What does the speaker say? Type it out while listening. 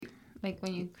Like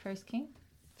when you first came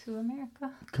to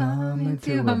America. Coming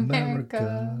to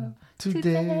America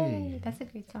today. That's a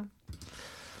great song.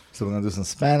 So we're going to do some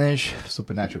Spanish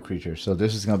supernatural creatures. So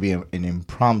this is going to be an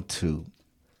impromptu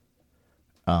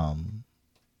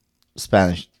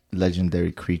Spanish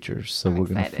legendary creatures. So we're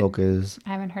going to focus. I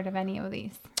haven't heard of any of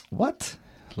these. What?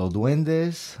 Los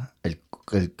duendes, el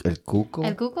cuco.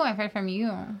 El cuco I've heard from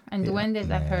you. And duendes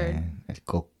I've heard. El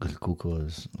cuco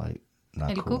is like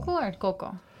not El cool. cuco or el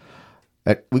coco?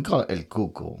 We call it el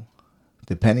cuco.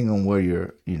 Depending on where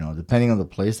you're, depending on the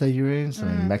place that you're in. So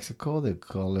in Mexico, they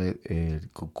call it el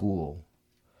cucuo.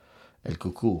 El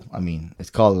cucu. I mean, it's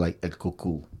called like el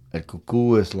cucu. El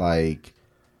cucu is like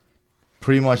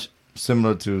pretty much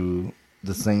similar to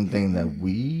the same thing that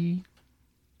we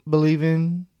believe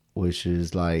in, which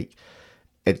is like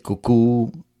el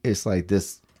cucu is like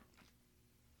this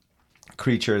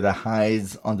creature that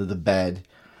hides under the bed,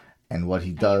 and what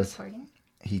he does,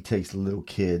 he takes little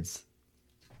kids.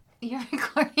 You're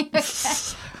recording again.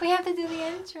 We have to do the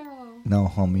intro. No,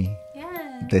 homie.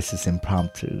 Yes. This is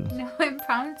impromptu. No,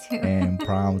 impromptu.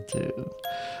 Impromptu.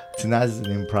 Tonight is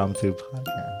an impromptu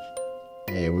podcast.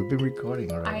 Hey, we've been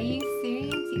recording already. Are you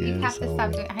serious? You have to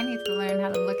stop doing. I need to learn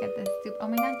how to look at this. Oh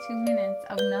my god, 2 minutes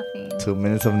of nothing. 2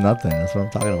 minutes of nothing. That's what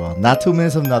I'm talking about. Not 2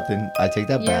 minutes of nothing. I take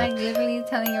that back. You're like literally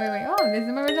telling everybody, oh, this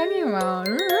is what we're talking about.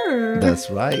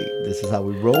 That's right. This is how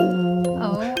we roll.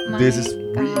 Oh my this is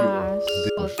gosh.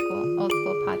 Old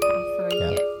school podcast. So you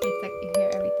get, it's like you hear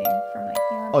everything from like,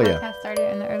 podcast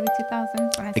started in the early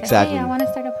 2000s when I said, hey, I want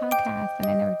to start a podcast. And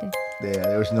I never did. Yeah,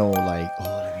 there was no like,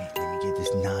 let me get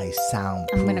this nice sound.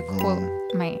 I'm going to quote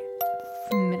my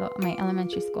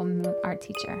elementary school art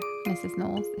teacher, Mrs.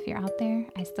 Knowles. If you're out there,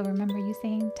 I still remember you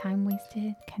saying, time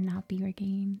wasted cannot be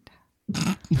regained.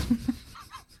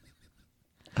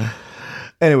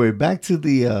 Anyway, back to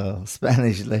the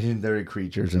Spanish legendary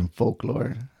creatures and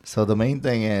folklore. So the main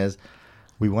thing is,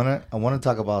 I want to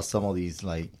talk about some of these.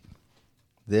 Like,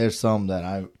 there's some that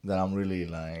I'm really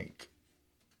like.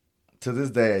 To this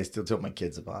day, I still tell my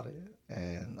kids about it,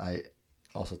 and I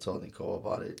also told Nicole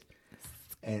about it,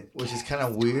 and which is kind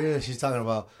of weird. She's talking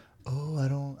about,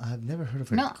 I've never heard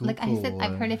of it. No, like I said,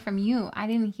 I've heard it from you. I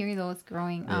didn't hear those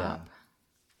growing up.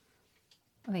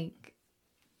 Like,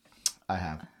 I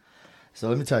have. So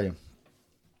let me tell you.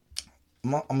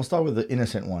 I'm gonna start with the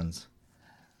innocent ones.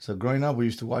 So growing up, we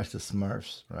used to watch the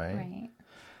Smurfs, right? Right.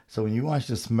 So when you watch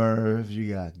the Smurfs,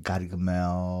 you got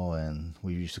Gargamel, and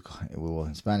we used to call it, well,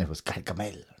 in Spanish, it was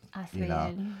Gargamel.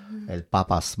 El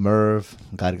Papa Smurf,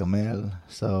 Gargamel.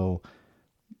 So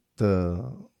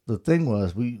the thing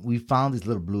was, we found these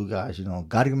little blue guys.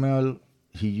 Gargamel,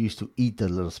 he used to eat the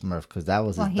little Smurf because that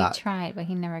was his diet. He tried, but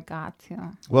he never got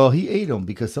to. Well, he ate them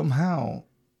because somehow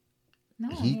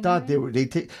he thought never.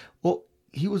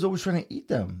 He was always trying to eat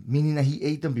them, meaning that he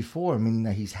ate them before, meaning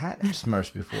that he's had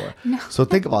Smurfs before. No. So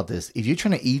think about this. If you're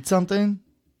trying to eat something,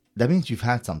 that means you've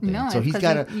had something. No, so he's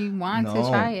got to... You want to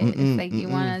try it. It's like you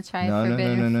want to try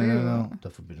forbidden fruit. No. The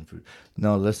forbidden fruit.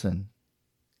 No, listen.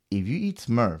 If you eat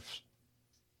Smurfs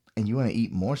and you want to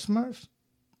eat more Smurfs,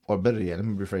 or better yet, let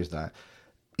me rephrase that.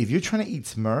 If you're trying to eat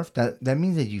Smurf, that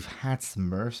means that you've had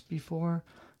Smurfs before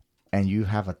and you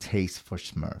have a taste for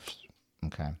Smurfs.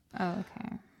 Okay? Oh,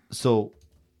 okay. So...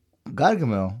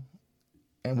 Gargamel,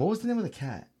 and what was the name of the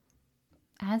cat?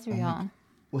 Azrael.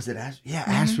 Was it Azrael?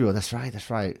 Yeah, Azrael. That's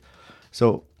right.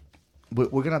 So we're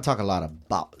going to talk a lot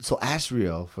about... So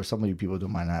Azrael, for some of you people who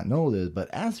might not know this, but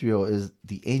Azrael is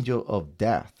the angel of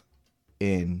death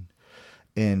in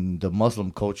the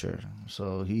Muslim culture.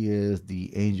 So he is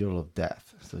the angel of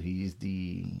death. So he's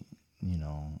the,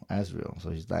 Azrael.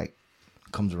 So he's like,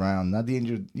 comes around, not the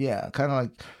angel... Yeah, kind of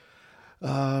like...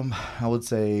 I would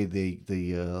say the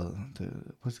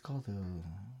what's it called,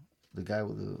 the guy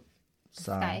with the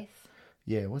sign. Scythe.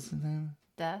 Yeah, what's his name?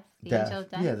 Death. The angel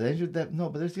of death. Yeah, the angel of death. No,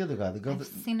 but there's the other guy. I've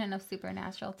seen enough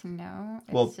Supernatural to know.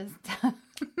 It's just death.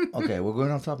 Okay, we're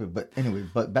going off topic, but anyway,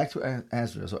 back to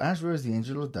Azrael. So Azrael is the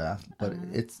angel of death, but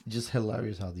it's just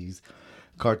hilarious how these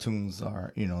cartoons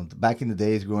are. Back in the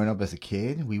days, growing up as a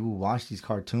kid, we would watch these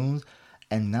cartoons,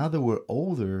 and now that we're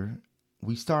older,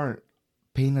 we start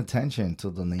paying attention to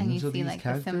the names of these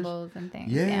characters. The symbols and things.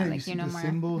 Yeah, like you see the more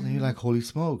symbols, and you're like, holy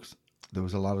smokes. There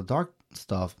was a lot of dark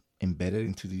stuff embedded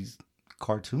into these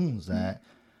cartoons that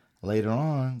later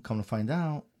on, come to find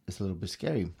out, it's a little bit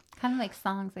scary. Kind of like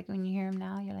songs. Like when you hear them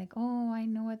now, you're like, oh, I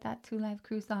know what that 2 Live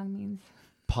Crew song means.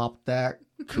 Pop that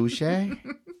couche.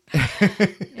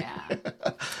 Yeah.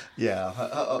 Yeah.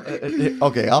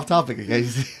 Okay, off topic again.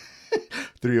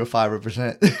 3 or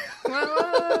 5%.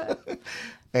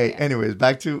 Hey, anyways,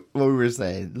 back to what we were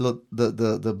saying. Look, the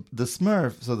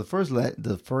Smurf. So the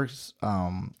first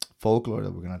folklore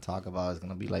that we're gonna talk about is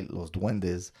gonna be like Los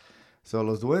Duendes. So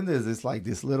Los Duendes is like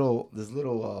it's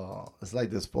like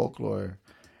this folklore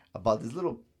about these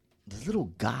little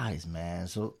guys, man.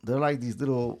 So they're like these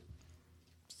little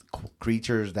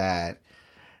creatures that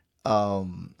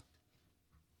um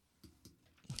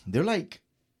they're like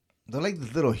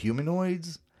these little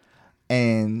humanoids,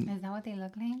 and is that what they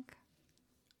look like?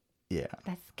 Yeah.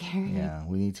 That's scary. Yeah,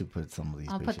 we need to put some of these.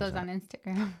 I'll put those on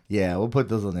Instagram. Yeah, we'll put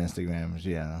those on Instagram.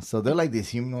 Yeah. So they're like these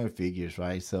humanoid figures,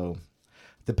 right? So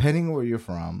depending on where you're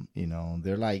from,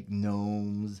 they're like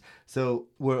gnomes. So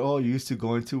we're all used to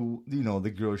going to, the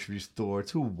grocery store,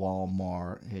 to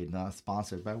Walmart. Hey, not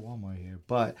sponsored by Walmart here,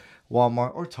 but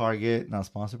Walmart or Target. Not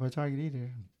sponsored by Target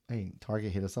either. Hey,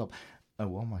 Target, hit us up.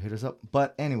 Walmart, hit us up.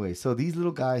 But anyway, so these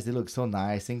little guys, they look so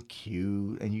nice and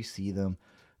cute, and you see them.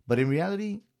 But in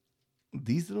reality,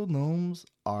 these little gnomes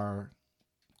are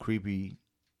creepy,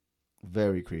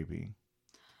 very creepy.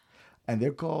 And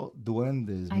they're called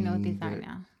duendes. I know what these are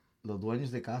now. Los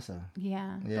dueños de casa.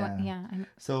 Yeah. Yeah.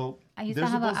 So I used to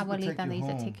have an abuelita that used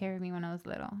to take care of me when I was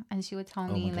little. And she would tell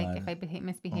me, like, if I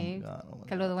misbehaved,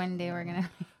 que los duendes were going to...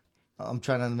 I'm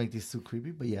trying not to make this too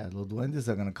creepy, but yeah, los duendes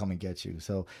are going to come and get you.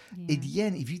 So, in the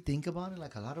end, if you think about it,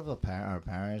 like, a lot of our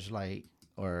parents, like,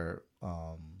 or,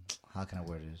 how can I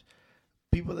word this?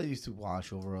 People that used to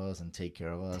watch over us and take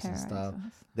care of us and stuff,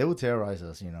 they would terrorize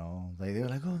us, Like, they were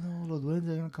like, oh, no, los duendes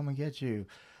are going to come and get you,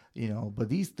 But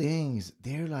these things,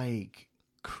 they're, like,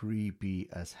 creepy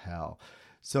as hell.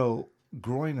 So,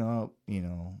 growing up,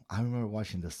 I remember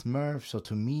watching the Smurfs. So,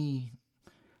 to me,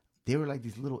 they were like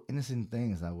these little innocent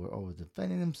things that were always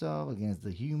defending themselves against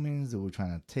the humans that were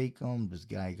trying to take them, this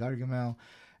guy Gargamel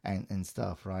and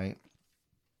stuff, right?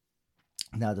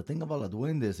 Now, the thing about los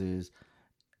duendes is,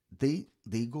 they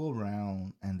go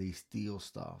around and they steal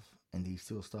stuff, and they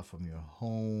steal stuff from your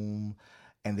home,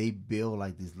 and they build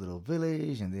like this little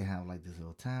village, and they have like this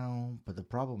little town. But the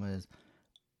problem is,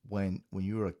 when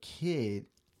you're a kid,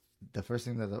 the first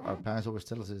thing that our parents always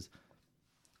tell us is,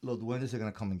 los duendes are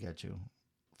gonna come and get you.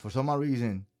 For some odd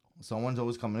reason, someone's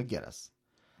always coming to get us.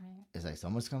 Right. It's like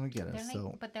someone's coming to get us.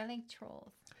 But they're like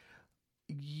trolls.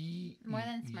 More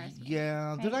than Smurfs.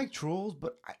 Yeah, right? They're like trolls,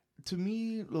 but to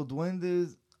me, los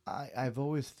duendes, I've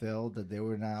always felt that they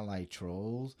were not like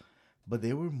trolls, but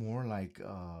they were more like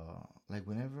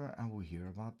whenever I would hear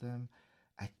about them,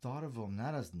 I thought of them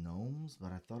not as gnomes,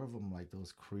 but I thought of them like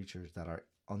those creatures that are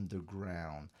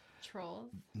underground. Trolls?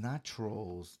 Not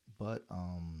trolls, but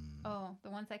oh,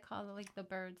 the ones I call like the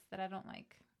birds that I don't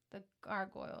like. The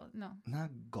gargoyle. No.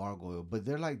 Not gargoyle, but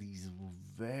they're like these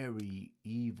very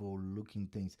evil looking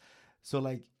things. So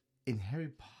like in Harry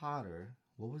Potter,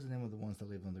 what was the name of the ones that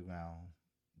live underground?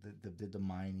 That did the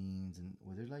minings, and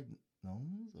were they like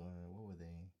gnomes, or what were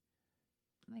they?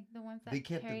 Like the ones that they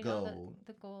kept carried the gold.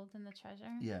 The gold and the treasure?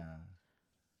 Yeah.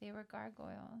 They were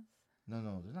gargoyles.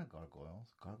 No, they're not gargoyles.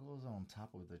 Gargoyles are on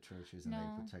top of the churches, and they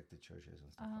protect the churches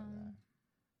and stuff like that.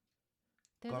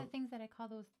 They're the things that I call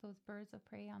those birds of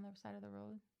prey on the side of the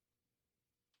road.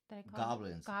 That I call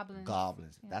goblins.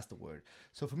 Goblins. Yeah. That's the word.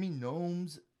 So for me,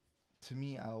 gnomes, to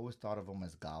me, I always thought of them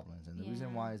as goblins, and the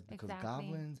reason why is because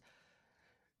goblins,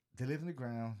 they live in the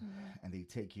ground, and they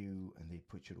take you and they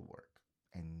put you to work,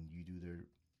 and you do their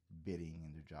bidding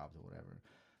and their jobs or whatever.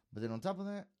 But then on top of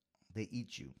that, they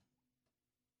eat you.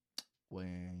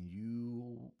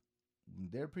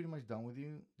 They're pretty much done with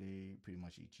you, they pretty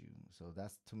much eat you. So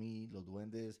that's, to me, los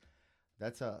duendes,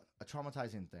 that's a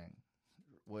traumatizing thing.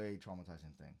 Way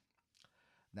traumatizing thing.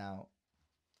 Now,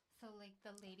 so like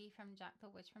the lady from the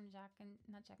witch from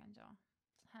not Jack and Jill,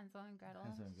 Hansel and Gretel,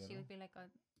 she would be like a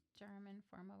German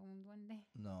form of un duende.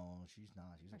 No, she's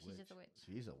not. She's a witch. Just a witch.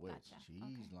 She's a witch. Gotcha.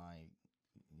 She's like,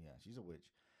 yeah, she's a witch.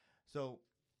 So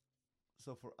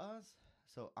for us,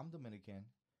 I'm Dominican,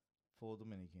 full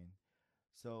Dominican.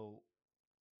 So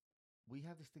we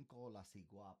have this thing called La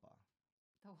Ciguapa.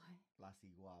 The what? La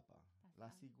Ciguapa. La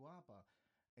Ciguapa.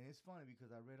 And it's funny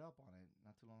because I read up on it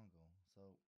not too long ago. So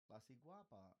La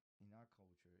Ciguapa in our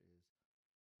culture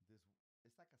is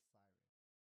it's like a siren.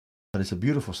 But it's a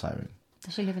beautiful siren.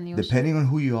 Does she live in the ocean? Depending on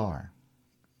who you are.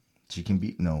 She can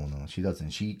be... No, she doesn't.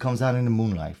 She comes out in the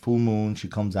moonlight. Full moon, she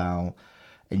comes out.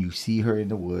 And you see her in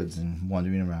the woods and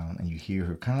wandering around. And you hear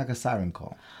her kind of like a siren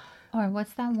call. Or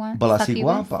what's that one? But La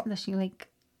Ciguapa... Does she like...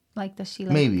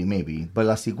 Maybe. But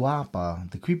La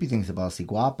Ciguapa... The creepy things about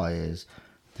Ciguapa is...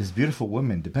 There's beautiful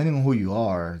women. Depending on who you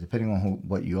are. Depending on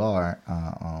what you are.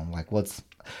 Like what's...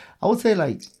 I would say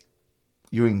like...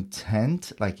 Your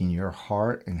intent, like in your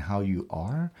heart and how you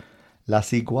are... La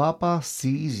Ciguapa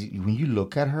sees, when you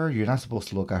look at her, you're not supposed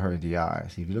to look at her in the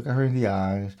eyes. If you look at her in the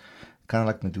eyes, kind of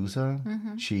like Medusa,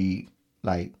 she,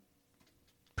 like,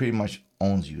 pretty much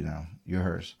owns you now. You're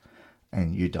hers.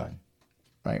 And you're done.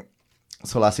 Right?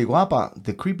 So La Ciguapa,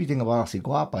 the creepy thing about La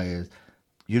Ciguapa is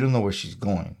you don't know where she's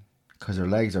going because her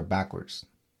legs are backwards.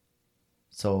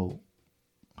 So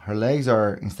her legs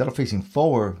are, instead of facing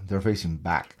forward, they're facing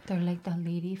back. They're like the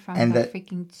lady from the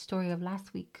freaking story of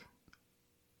last week.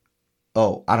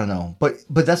 Oh, I don't know, but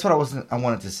that's what I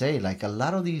wanted to say. Like, a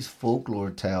lot of these folklore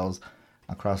tales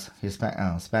across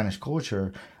Spanish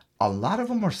culture, a lot of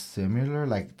them are similar,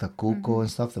 like the cuco and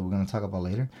stuff that we're gonna talk about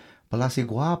later. But La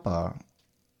Ciguapa,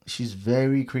 she's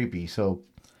very creepy. So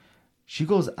she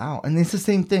goes out, and it's the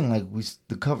same thing. Like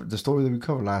the story that we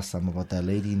covered last time about that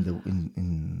lady in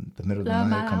the middle of the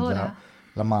night comes out,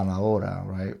 La Mala Hora,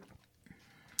 right?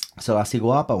 So La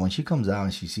Ciguapa, when she comes out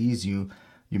and she sees you.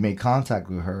 You make contact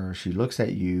with her. She looks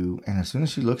at you, and as soon as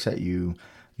she looks at you,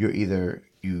 you're either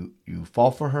you fall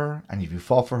for her, and if you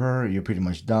fall for her, you're pretty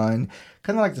much done.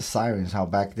 Kind of like the sirens. How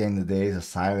back then in the days, the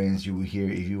sirens you would hear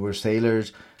if you were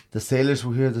sailors. The sailors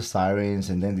would hear the sirens,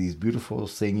 and then these beautiful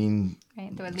singing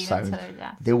sirens.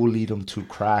 They will lead them to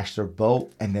crash their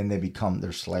boat, and then they become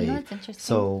their slave. You know what's interesting?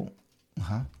 So,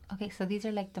 Okay, so these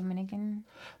are like Dominican?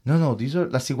 No, these are...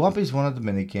 La Ciguapa is one of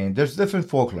Dominican. There's different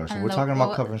folklore. So we're talking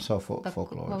about covering some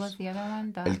folklore. What was the other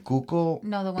one? El Cuco.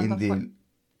 No, the one before.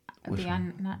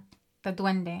 The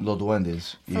Duende. Los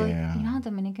Duendes. So, yeah. You know how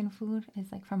Dominican food is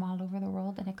like from all over the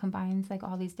world and it combines like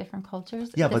all these different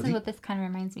cultures? Yeah, this is what this kind of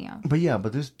reminds me of.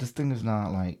 But this thing is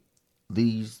not like...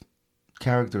 These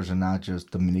characters are not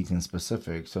just Dominican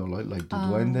specific. So like the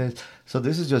Duendes. So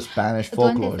this is just Spanish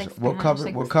folklore. Like we're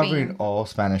covering all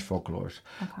Spanish folklores.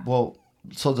 Okay. Well,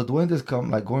 so the Duendes come,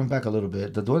 like going back a little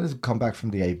bit, the Duendes come back from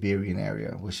the Iberian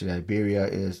area, which Iberia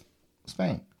is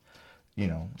Spain. You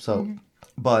know, so,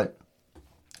 but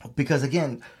because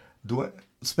again,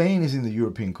 Spain is in the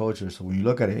European culture. So when you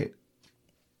look at it,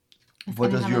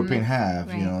 what does European have?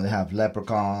 Right. You know, they have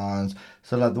leprechauns.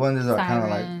 So the Duendes are kind of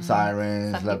like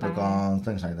sirens, leprechauns,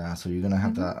 things like that. So you're gonna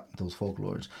have those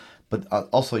folklores, but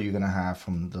also you're gonna have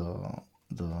from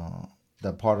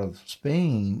that part of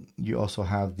Spain. You also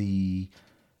have the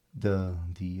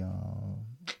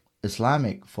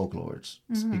Islamic folklores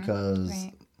because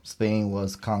Spain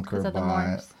was conquered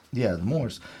by the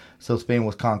Moors. So Spain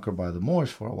was conquered by the Moors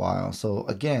for a while. So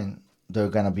again, it's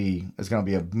gonna be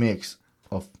a mix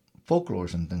of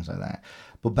folklores and things like that.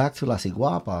 But back to La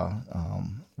Ciguapa,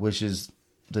 which is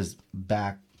this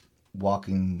back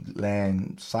walking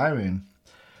land siren.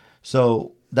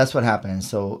 So that's what happens.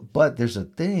 So, but there's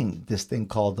this thing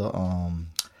called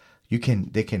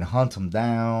they can hunt them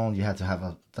down. You have to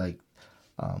have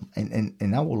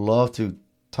and I would love to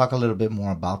talk a little bit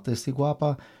more about this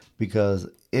Ciguapa because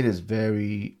it is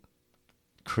very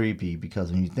creepy.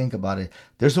 Because when you think about it,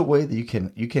 there's a way that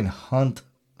you can hunt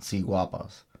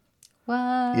Ciguapas.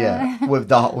 What? Yeah,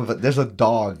 there's a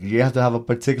dog. You have to have a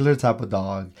particular type of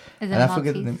dog. Is it a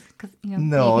Maltese?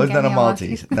 No, it's not a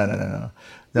Maltese.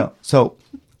 No. So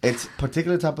it's a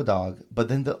particular type of dog. But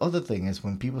then the other thing is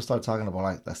when people start talking about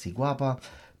like the Ciguapa,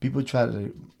 people try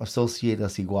to associate the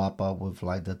Ciguapa with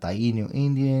like the Taino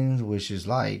Indians, which is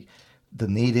like the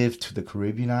native to the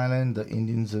Caribbean island. The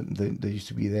Indians that used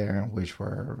to be there, which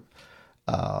were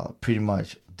pretty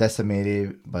much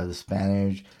decimated by the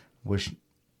Spanish, which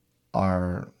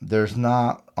there's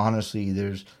no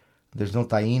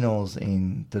Tainos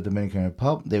in the Dominican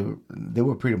Republic. They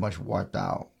were pretty much wiped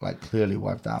out, like clearly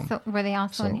wiped out. So were they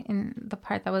also in the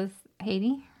part that was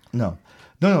Haiti? No.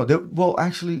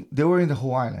 Actually, they were in the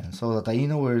whole island. So the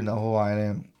Taino were in the whole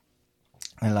island,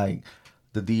 and like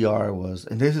the DR was,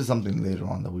 and this is something later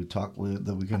on that we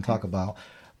can talk about.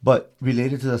 But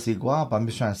related to the Ciguapa, I'm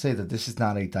just trying to say that this is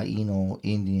not a Taino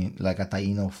Indian, like a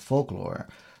Taino folklore.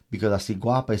 Because the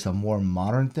Ciguapa is a more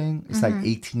modern thing. It's like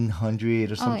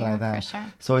 1800 or something like that. For sure.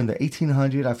 So in the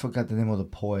 1800, I forgot the name of the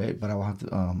poet, but I will have to,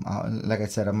 like I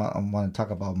said, I want to talk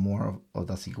about more of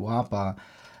the Ciguapa.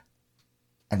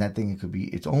 And I think it could be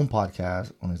its own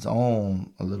podcast on its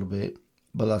own a little bit.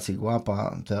 But La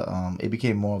Ciguapa, it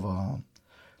became more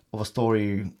of a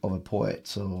story of a poet.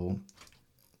 So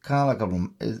kind of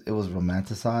like it was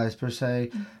romanticized per se.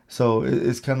 Mm-hmm. So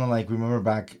it's kind of like, remember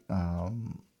back...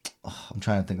 I'm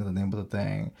trying to think of the name of the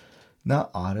thing. Not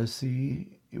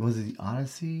Odyssey. Was it the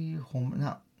Odyssey? Homer?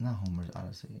 Not Homer's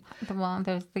Odyssey.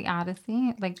 There's the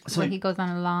Odyssey, where he goes on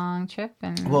a long trip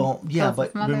and. Well, yeah,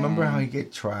 but remember how he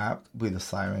get trapped with the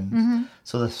sirens? Mm-hmm.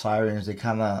 So the sirens, they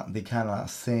kind of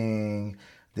sing.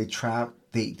 They trap.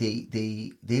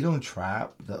 They don't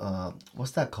trap the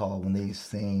what's that called when they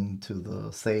sing to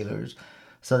the sailors?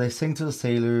 So they sing to the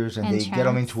sailors and they get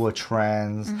them into a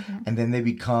trance, and then they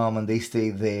become and they stay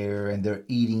there and they're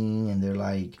eating and they're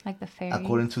like the fairies.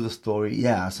 According to the story,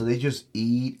 yeah. So they just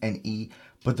eat and eat,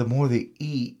 but the more they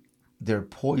eat, they're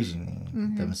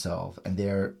poisoning themselves and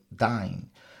they're dying.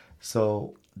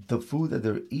 So the food that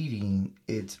they're eating,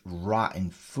 it's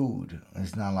rotten food.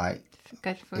 It's not like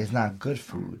good food. It's not good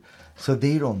food. So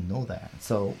they don't know that.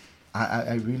 So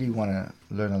I really want to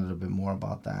learn a little bit more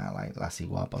about that, like las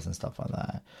iguapas and stuff like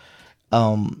that.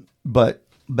 But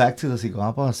back to the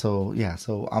ciguapa. So yeah,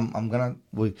 so I'm gonna.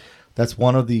 That's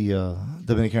one of the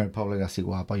Dominican Republic las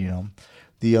iguapa. You know,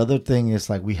 the other thing is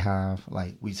like we have,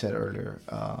 like we said earlier,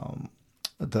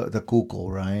 the cuco,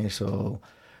 right? So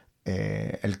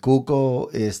el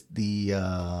cuco is the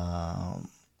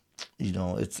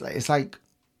it's like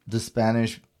the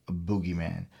Spanish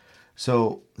boogeyman.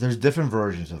 So there's different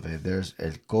versions of it. There's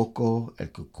el coco, el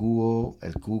cucuo,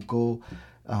 el cuco,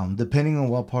 depending on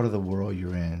what part of the world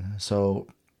you're in. So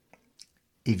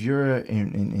if you're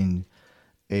in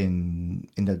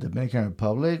the Dominican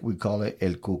Republic, we call it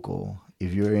el cuco.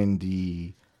 If you're in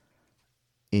the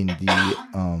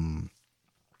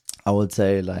I would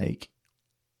say like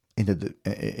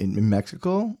in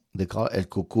Mexico, they call it el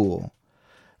cucuo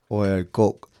or el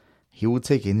coc. He would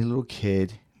take any little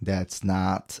kid that's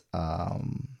not that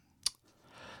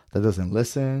doesn't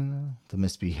listen, that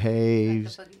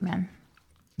misbehaves. Like the boogeyman.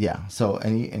 Yeah, so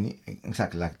any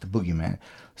exactly like the boogeyman.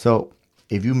 So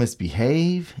if you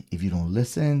misbehave, if you don't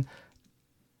listen,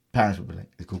 parents would be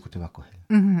like, "El cuco te va a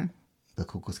coger." The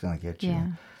cuco's gonna get you. Yeah.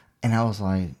 And I was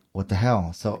like, "What the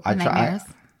hell?" So I try.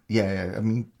 Yeah, I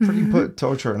mean, pretty put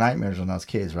torture nightmares on us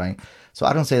kids, right? So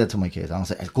I don't say that to my kids. I don't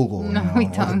say El cuco, we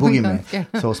don't. The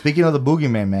boogeyman. So speaking of the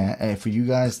boogeyman, man, and for you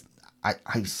guys,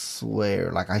 I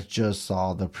swear, like I just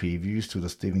saw the previews to the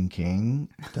Stephen King,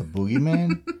 the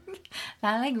boogeyman.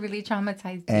 That like really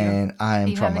traumatized you. And I am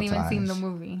traumatized. You haven't even seen the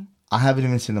movie. I haven't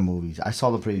even seen the movies. I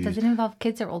saw the previews. Does it involve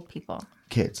kids or old people?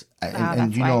 Kids.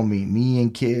 And you know me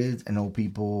and kids and old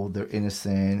people, they're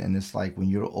innocent. And it's like when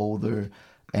you're older,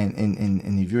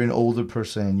 and if you're an older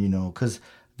person, you know, because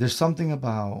there's something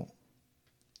about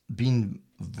being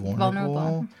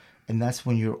vulnerable. And that's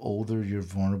when you're older, you're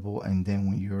vulnerable. And then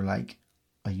when you're like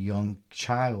a young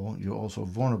child, you're also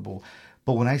vulnerable.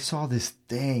 But when I saw this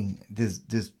thing, this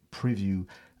preview,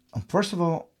 first of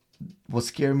all, what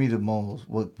scared me the most,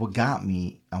 what got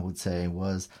me, I would say,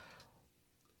 was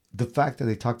the fact that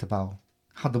they talked about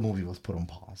how the movie was put on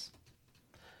pause.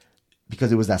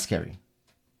 Because it was that scary.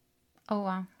 Oh,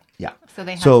 wow. Yeah. So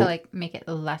they had to like make it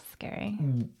less scary.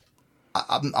 You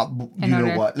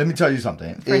know what? Let me tell you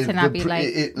something. For it to not be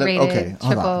rated okay,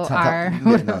 triple R.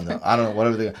 No. I don't know.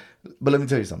 Whatever they. But let me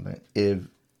tell you something. If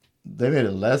they made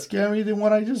it less scary than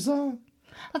what I just saw,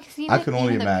 okay, so I can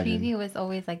only imagine. The preview was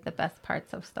always like the best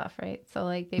parts of stuff, right? So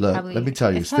like they probably. Let me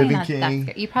tell you, Stephen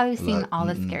King. You've probably seen all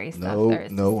the scary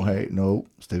stuff. No.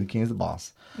 Stephen King is the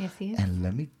boss. Yes, he is. And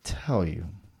let me tell you,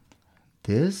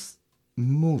 this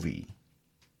movie.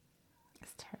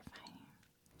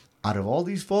 Out of all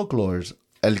these folklores,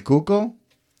 El Cuco,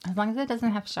 as long as it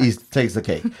doesn't have sharks, he takes the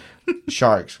cake.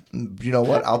 Sharks. You know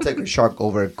what? I'll take a shark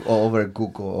over a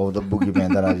Cuco or the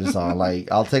boogeyman that I just saw.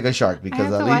 Like, I'll take a shark because I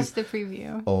have at to least watch the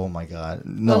preview. Oh my God!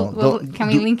 No, can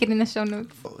we link it in the show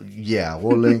notes? Yeah,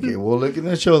 we'll link it. We'll link it in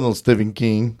the show notes. Stephen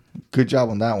King, good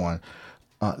job on that one.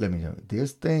 Let me tell you,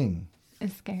 this thing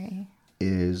is scary.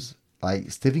 Is like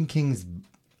Stephen King's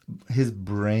his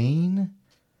brain.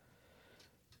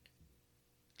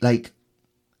 Like,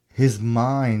 his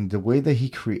mind, the way that he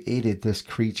created this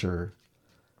creature,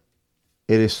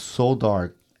 it is so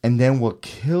dark. And then what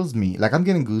kills me, like I'm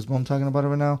getting goosebumps talking about it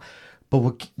right now, but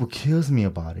what kills me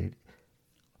about it,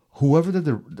 whoever the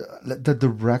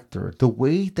director, the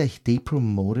way that they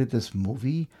promoted this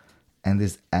movie and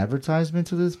this advertisement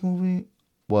to this movie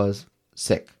was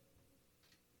sick.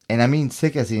 And I mean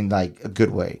sick as in like a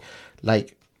good way.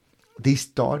 Like, they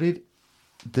started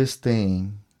this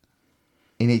thing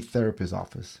in a therapist's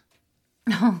office.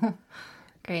 Oh,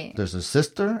 great. There's a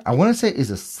sister. I want to say is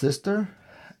a sister,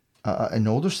 an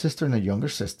older sister and a younger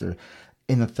sister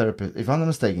in a therapist. If I'm not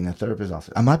mistaken, a therapist's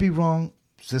office. I might be wrong.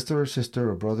 Sister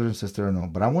or brother and sister, or no.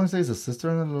 But I want to say it's a sister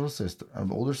and a little sister,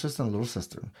 an older sister and a little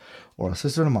sister, or a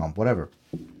sister and a mom, whatever.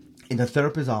 In a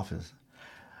therapist's office.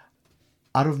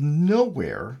 Out of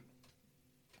nowhere,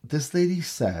 this lady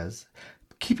says,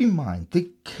 keep in mind, they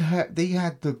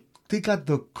got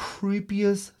the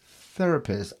creepiest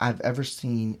therapist I've ever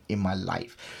seen in my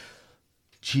life.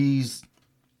 She's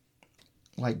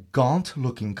like gaunt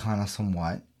looking kind of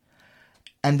somewhat.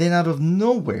 And then out of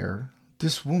nowhere,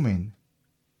 this woman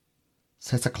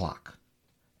sets a clock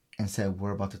and said,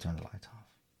 we're about to turn the lights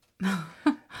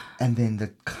off. And then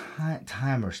the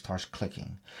timer starts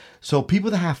clicking. So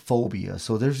people that have phobias,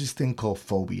 so there's this thing called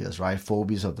phobias, right?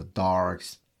 Phobias of the dark,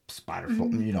 spider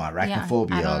phobia,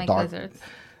 arachnophobia. I don't like dark. lizards.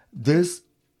 This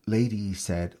lady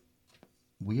said,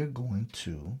 we are going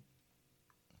to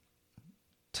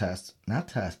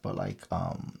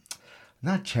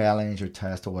not challenge or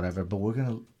test or whatever, but we're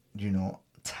going to,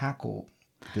 tackle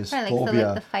this phobia. So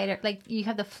like the fighter, like you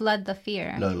have to flood the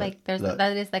fear.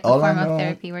 That is like a form of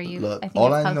therapy where you, I think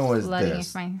all it's I know is flooding.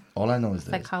 this. All I know is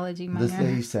psychology this. This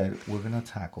lady said, we're going to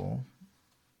tackle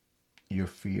your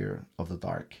fear of the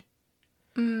dark.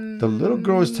 The little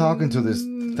girl is talking to this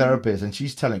therapist and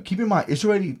she's telling, keep in mind, it's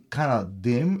already kind of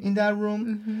dim in that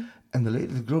room. And the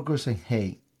little girl is saying,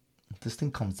 hey, this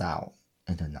thing comes out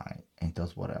in the night and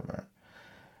does whatever.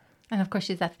 And of course,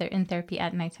 she's in therapy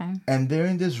at nighttime. And they're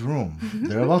in this room.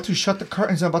 They're about to shut the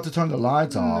curtains and about to turn the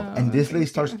lights off. And this lady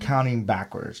starts counting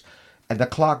backwards. And the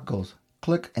clock goes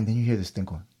click. And then you hear this thing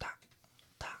going, ta,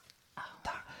 ta,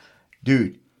 ta.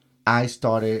 Dude, I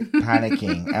started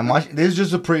panicking. And this is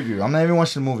just a preview. I'm not even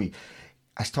watching the movie.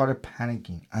 I started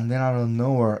panicking. And then out of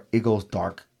nowhere, it goes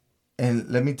dark. And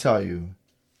let me tell you,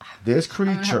 this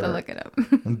creature. I'm gonna have to look it up.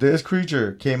 This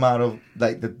creature came out of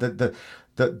like the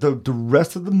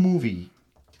rest of the movie,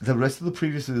 the rest of the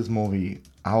previous to this movie.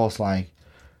 I was like,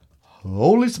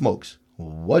 holy smokes,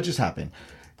 what just happened?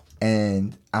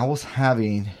 And I was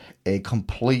having a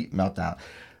complete meltdown.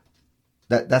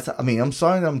 I'm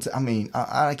sorry.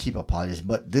 I keep apologizing,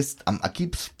 but I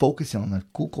keep focusing on the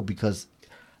cuckoo because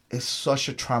it's such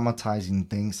a traumatizing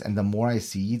thing. And the more I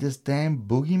see this damn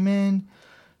boogeyman,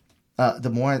 the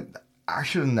more I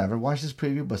should have never watched this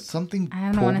preview, but something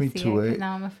pulled me to it.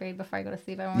 Now I'm afraid before I go to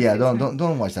sleep.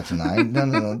 Don't watch that tonight.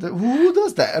 No. Who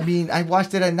does that? I mean, I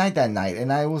watched it at night that night,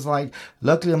 and I was like,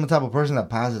 luckily I'm the type of person that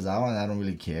passes out, and I don't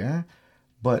really care.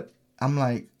 But I'm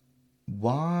like,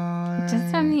 why?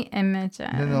 Just on the images.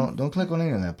 No, don't click on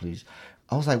any of that, please.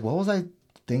 I was like, what was I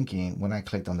thinking when I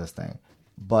clicked on this thing?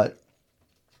 But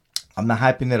I'm not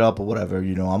hyping it up or whatever.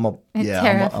 I'm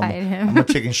a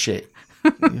chicken shit.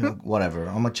 Whatever.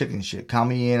 I'm a chicken shit. Count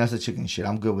me in as a chicken shit.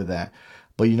 I'm good with that.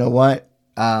 But you know what?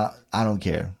 I don't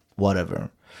care.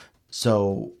 Whatever.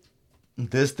 So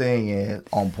this thing is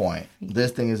on point.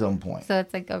 So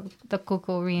it's like the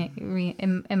cuckoo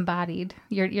embodied.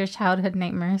 Your childhood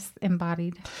nightmares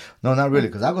embodied. No, not really,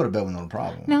 because I go to bed with no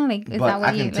problem. No, is that what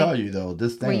I can tell you though,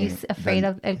 this thing. Were you afraid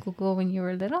of El Cuckoo when you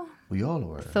were little? We all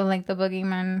were. So like the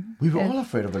boogeyman. We were all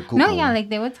afraid of El Cuckoo. No, yeah, like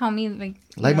they would tell me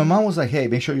like my mom was like, hey,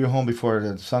 make sure you're home before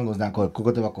the sun goes down. El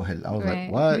Cuckoo te va a coger. I was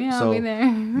like, what? Yeah, so, I'll be there.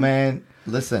 Man,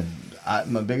 listen,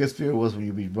 my biggest fear was when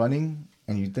you be running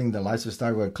and you think the lights will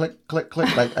start going click, click,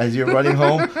 click, like as you're running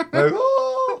home, like,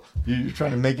 oh, you're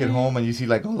trying to make it home and you see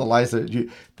like all the lights. The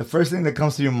first thing that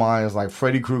comes to your mind is like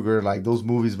Freddy Krueger, like those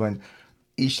movies when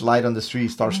each light on the street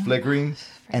starts flickering,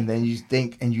 and then you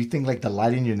think like the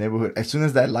light in your neighborhood, as soon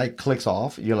as that light clicks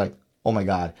off, you're like, oh my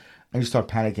God. And you start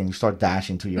panicking, you start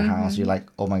dashing to your house. You're like,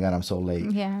 oh my God, I'm so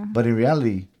late. Yeah. But in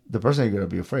reality, the person you're going to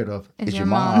be afraid of is your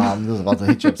mom. Who's about to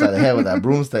hit you upside the head with that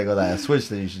broomstick or that switch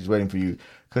that she's waiting for you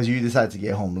because you decided to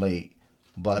get home late.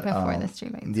 But before the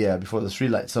street lights. Yeah, before the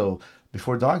street lights. So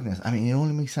before darkness. I mean, it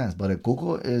only makes sense. But a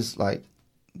cuckoo is like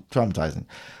traumatizing.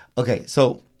 Okay,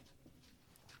 so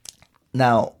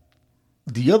now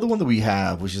the other one that we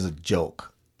have, which is a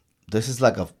joke. This is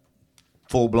like a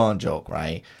full-blown joke,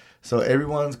 right? So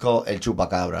everyone's called El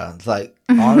Chupacabra. It's like,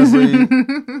 honestly,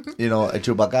 El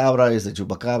Chupacabra is a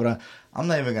Chupacabra. I'm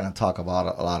not even going to talk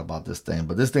about a lot about this thing,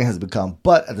 but this thing has become,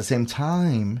 but at the same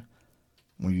time,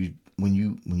 when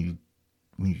you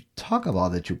talk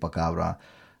about the Chupacabra,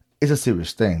 it's a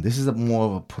serious thing. This is more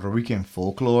of a Puerto Rican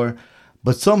folklore,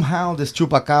 but somehow this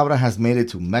Chupacabra has made it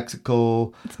to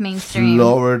Mexico, it's mainstream,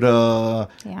 Florida.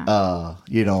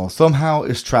 Yeah. Somehow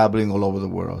it's traveling all over the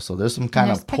world. So there's some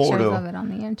kind of portal. There's pictures of it on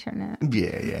the internet.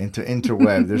 Yeah.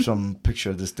 Interweb. There's some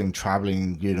picture of this thing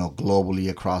traveling, globally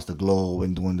across the globe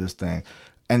and doing this thing.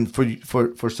 And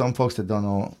for some folks that don't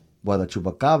know what a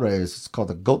Chupacabra is, it's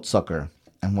called a goat sucker.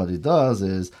 And what it does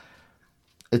is,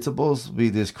 it's supposed to be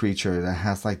this creature that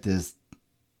has like this.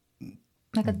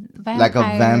 Like a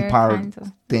vampire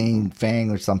thing,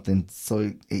 fang or something.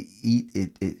 So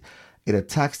it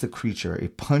attacks the creature,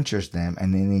 it punctures them,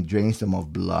 and then it drains them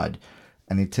of blood,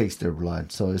 and it takes their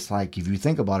blood. So it's like, if you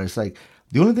think about it, it's like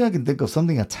the only thing I can think of,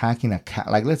 something attacking a cow.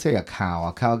 Like let's say a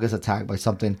cow gets attacked by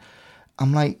something.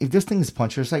 I'm like, if this thing is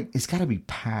punctured, it's like it's got to be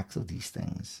packs of these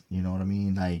things. You know what I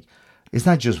mean? Like it's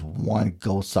not just one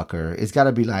goat sucker. It's got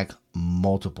to be like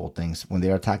multiple things when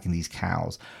they're attacking these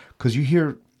cows. Because you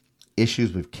hear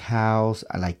issues with cows,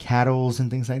 like cattle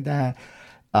and things like that.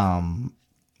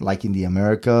 Like in the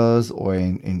Americas or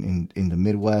in the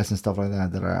Midwest and stuff like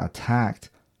that are attacked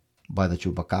by the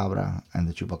chupacabra. And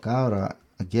the chupacabra,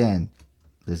 again,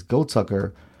 this goat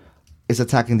sucker, is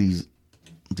attacking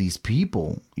these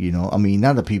people, you know. I mean,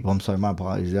 not the people, I'm sorry, my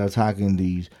apologies. They're attacking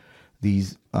these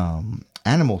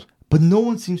animals, but no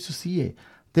one seems to see it.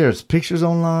 There's pictures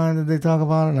online that they talk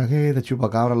about it, like, hey, the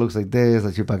chupacabra looks like this,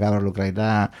 the chupacabra looks like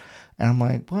that. And I'm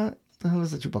like, what the hell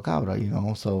is a chupacabra, you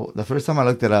know? So the first time I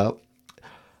looked it up,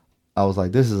 I was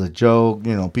like, this is a joke.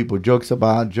 You know, people joke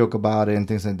about it and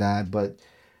things like that. But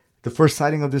the first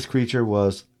sighting of this creature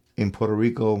was in Puerto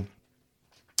Rico.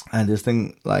 And this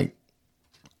thing, like,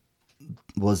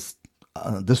 was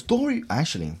the story,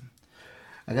 actually.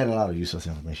 I got a lot of useless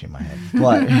information in my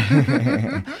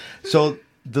head. But, so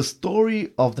the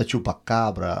story of the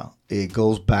chupacabra, it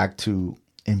goes back to,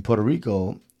 in Puerto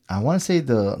Rico, I want to say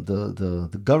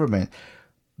the government,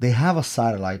 they have a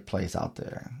satellite place out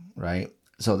there, right?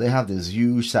 So they have this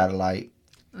huge satellite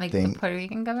like thing. The Puerto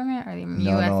Rican government or the U.S.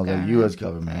 No, government? the U.S.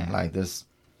 government. Yeah. Like this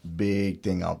big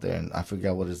thing out there. And I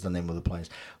forget what is the name of the place.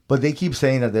 But they keep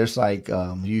saying that there's like,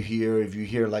 if you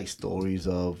hear like stories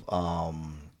of,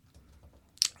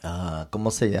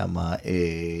 ¿cómo se llama?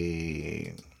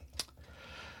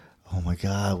 Oh my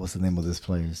God, what's the name of this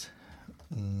place?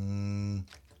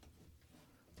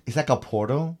 It's like a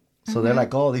portal. So they're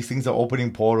like, oh, these things are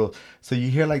opening portals. So you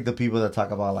hear like the people that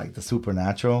talk about like the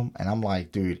supernatural, and I'm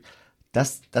like, dude,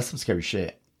 that's some scary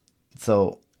shit.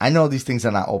 So I know these things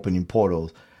are not opening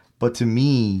portals, but to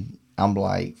me, I'm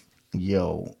like,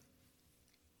 yo,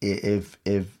 if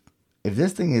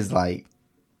this thing is like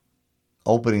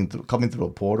coming through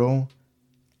a portal,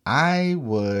 I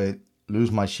would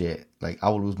lose my shit. Like I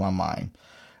would lose my mind.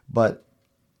 But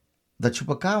the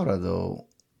chupacabra though,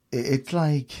 it's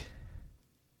like.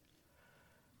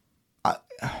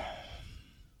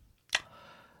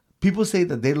 People say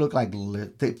that they look like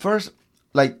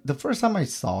the first time I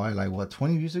saw it, like what,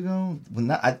 20 years ago?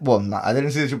 I didn't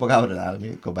see the chupacabra. Let me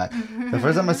go back. The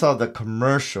first time I saw the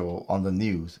commercial on the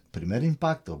news, Primer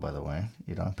Impacto, by the way,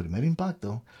 you know, Primer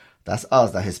Impacto. That's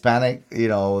us, the Hispanic, you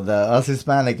know, us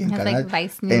Hispanic in Canal, like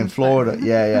Vice News, in Florida.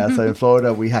 Yeah. So in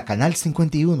Florida, we have Canal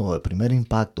 51, el Primer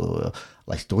Impacto,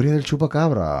 la historia del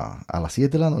chupacabra a las 7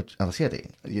 de la noche, a las 7.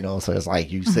 You know, so it's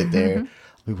like you sit there,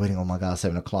 we're waiting, oh my God,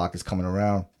 7 o'clock is coming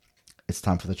around. It's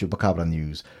time for the chupacabra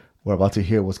news. We're about to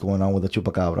hear what's going on with the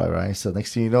chupacabra, right? So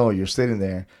next thing you know, you're sitting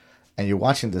there and you're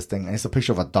watching this thing, and it's a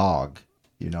picture of a dog,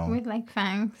 you know, with like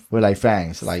fangs.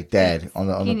 Like dead on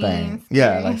the thing.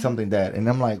 Yeah, like something dead. And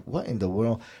I'm like, what in the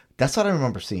world? That's what I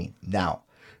remember seeing. Now,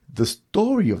 the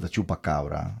story of the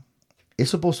chupacabra is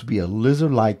supposed to be a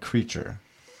lizard-like creature,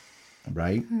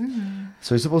 right?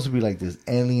 So it's supposed to be like this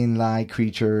alien-like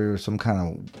creature, some kind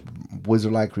of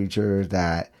wizard-like creature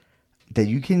that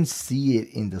you can see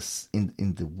it in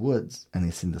the woods, and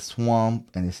it's in the swamp,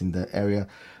 and it's in the area.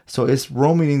 So it's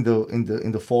roaming in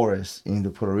the forest, in the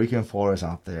Puerto Rican forest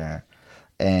out there,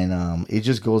 and it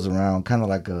just goes around kind of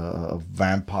like a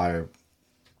vampire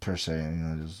per se. You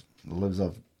know, just lives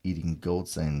off eating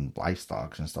goats and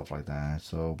livestock and stuff like that.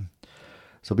 So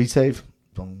be safe.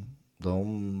 Watch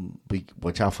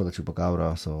out for the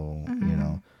chupacabra. So you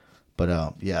know,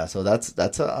 but yeah. So that's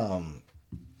the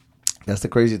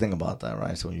crazy thing about that,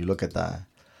 right? So when you look at that,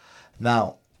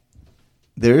 now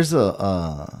there's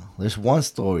one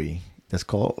story that's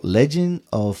called Legend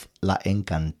of La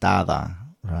Encantada,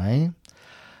 right?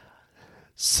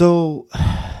 So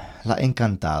La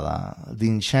Encantada, the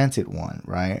enchanted one,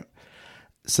 right?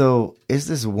 So it's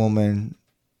this woman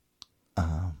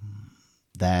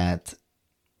that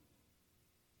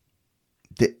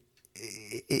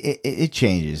it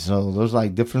changes. So there's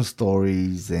like different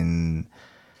stories, and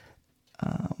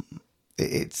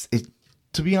it's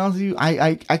to be honest with you,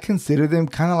 I consider them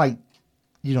kind of like,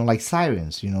 you know, like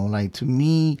sirens, you know, like to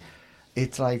me,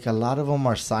 it's like a lot of them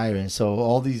are sirens. So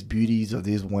all these beauties of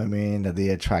these women, that they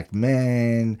attract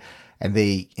men, and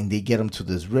they get them to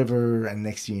this river, and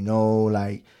next thing you know,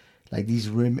 like these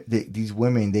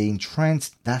women, they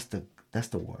entrance. That's the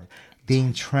word. They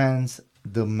entrance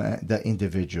the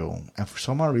individual, and for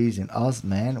some odd reason, us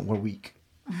men, we're weak.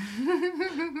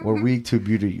 We're weak to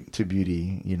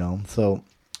beauty, you know. So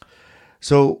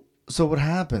what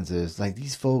happens is, like,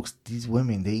 these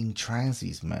women, they entrance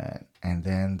these men, and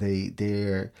then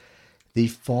they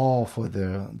fall for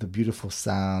the beautiful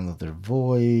sound of their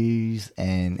voice,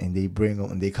 and they bring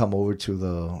them, and they come over to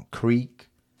the creek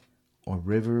or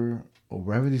river or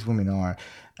wherever these women are,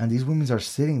 and these women are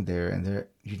sitting there, and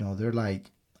they're like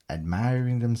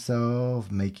admiring themselves,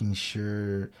 making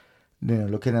sure,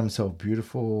 looking at themselves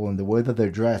beautiful, and the way that they're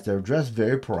dressed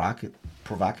very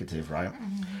provocative, right?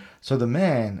 Mm-hmm. So the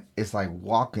man is like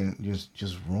walking,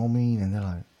 just roaming, and they're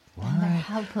like, what? And they're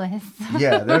helpless.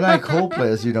 Yeah, they're like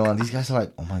hopeless, and these guys are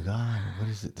like, oh my God, what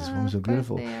is it? This woman's so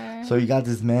beautiful. So you got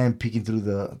this man peeking through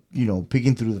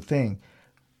the thing,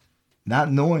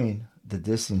 not knowing that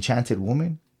this enchanted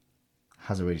woman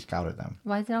has already scouted them.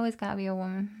 Why is it always gotta be a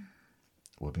woman?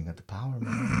 Women got the power,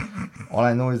 man. All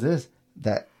I know is this,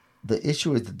 that the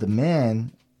issue is that the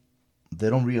man, they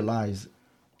don't realize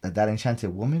that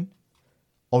enchanted woman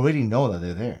already know that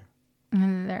they're there.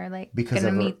 And they're like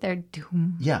gonna meet their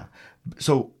doom. Yeah.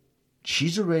 So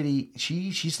she's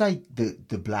like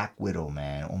the Black Widow,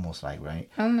 man, almost like, right?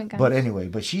 Oh my God. But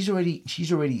anyway, she's already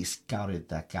scouted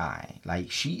that guy. Like,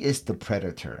 she is the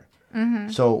predator. Mm-hmm.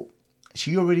 So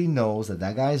she already knows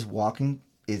that guy is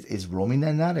is roaming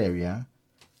in that area.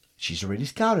 She's already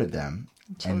scouted them.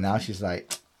 And now she's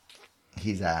like,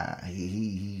 he's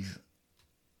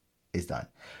done.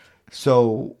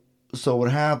 So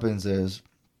what happens is,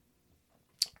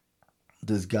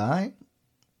 this guy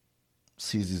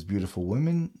sees these beautiful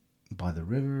women by the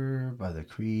river, by the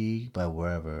creek, by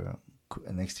wherever.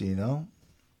 And next thing you know,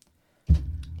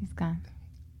 he's gone.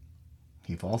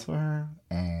 He falls for her,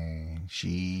 and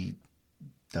she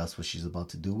does what she's about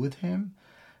to do with him,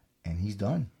 and he's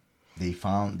done. They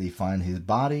find his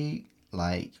body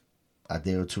like a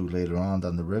day or two later on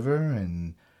down the river,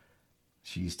 and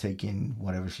she's taking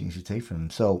whatever she needs to take from him.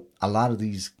 So a lot of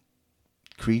these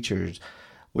creatures,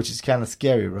 which is kind of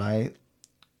scary, right?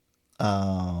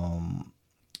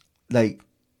 Like,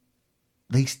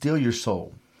 they steal your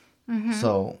soul. Mm-hmm.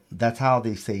 So that's how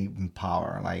they say in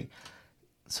power. Like,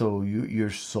 so your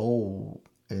soul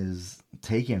is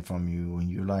taken from you,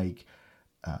 and you're like,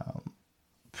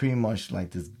 pretty much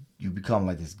like this. You become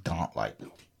like this gauntlet.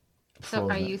 So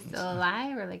are you still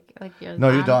alive, or like you're? No,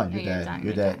 you're done. You're dead.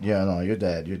 You're dead. Yeah, no, you're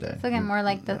dead. You're dead. So again, more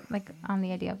like on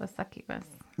the idea of a succubus.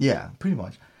 Yeah, pretty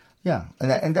much. Yeah,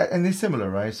 and it's similar,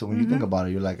 right? So when you think about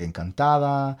it, you're like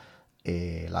Encantada,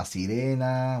 La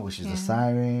Sirena, which is the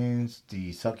sirens,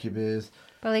 the succubus.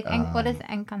 But like, what does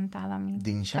Encantada mean?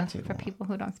 The enchanted for people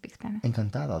who don't speak Spanish.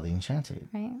 Encantada, the enchanted.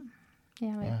 Right.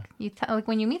 Yeah, you tell, like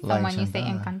when you meet someone, you say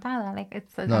Encantada, like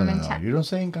it's no, you don't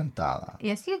say Encantada.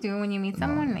 Yes, you do when you meet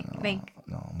someone,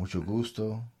 no, mucho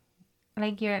gusto.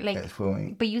 Like you're like,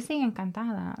 but you say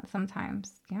Encantada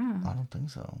sometimes. Yeah. I don't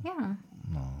think so. Yeah.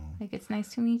 No. Like, it's nice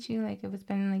to meet you. Like, it's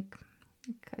been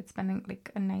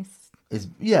like a nice. It's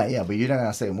yeah, but you're not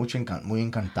gonna say muy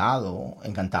encantado,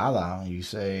 encantada. You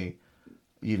say,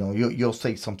 you'll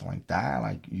say something like that.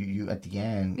 Like you at the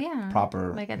end,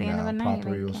 proper. Like at the end of the night,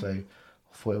 proper. You'll say,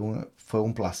 fue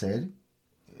un placer.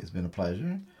 It's been a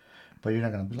pleasure, but you're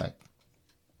not gonna be like.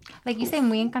 Like you say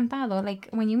muy encantado. Like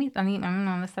when you meet, I mean, I don't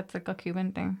know unless that's like a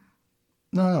Cuban thing.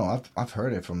 No, I've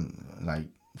heard it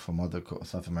from other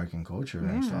South American culture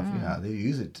and stuff. Yeah, they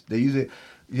use it. They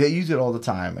use it all the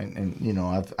time. And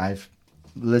I've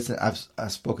listened.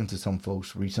 I've spoken to some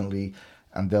folks recently,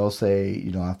 and they'll say,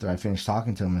 after I finish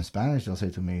talking to them in Spanish, they'll say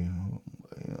to me,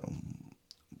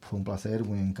 "Fue un placer,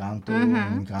 un encanto,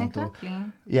 un encanto." Exactly.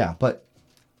 Yeah, but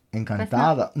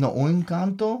encantada. No, un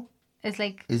encanto. It's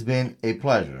like it's been a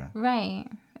pleasure. Right.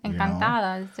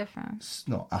 Encantada is different.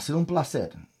 No, ha sido un placer.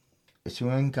 It's un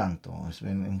encanto. It's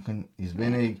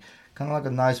been a kind of like a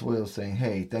nice way of saying,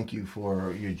 hey, thank you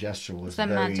for your gesture. Was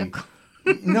very magical.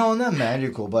 No, not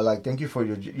magical, but like thank you for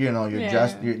your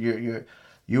gesture.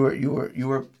 You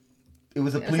were. It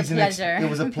was a pleasing. It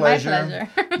was a pleasure. My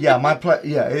pleasure. Yeah, my pleasure.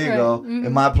 Yeah, there you go.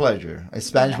 Mm-hmm. My pleasure. A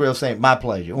Spanish way of saying my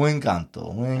pleasure. Un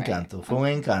encanto. Un encanto. Right. Fue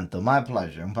un encanto. My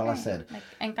pleasure. Un placer. Like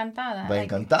encantada. But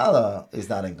encantada is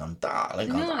not encantada.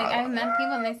 No, like I've met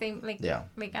people and they say like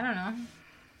like I don't know.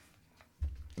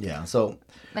 Yeah, so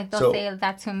like they'll say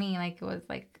that to me, like it was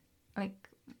like.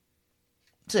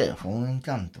 Sí, fue un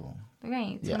encanto.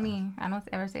 Right, to me. I don't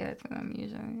ever say that to them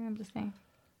usually. I'm just saying.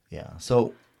 Yeah,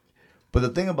 so, but the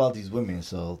thing about these women,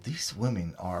 these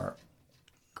women are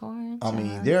gorgeous. I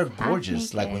mean, they're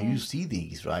gorgeous. Like when you see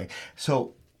these, right?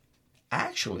 So,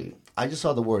 actually, I just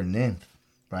saw the word nymph,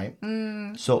 right?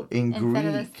 So in instead Greek,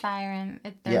 of the siren,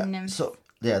 they're nymphs. So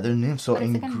they're nymphs. So but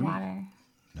in it's like Greek, water.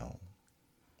 No,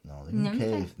 they're in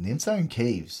caves. Nymphs are in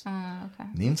caves. Oh, okay.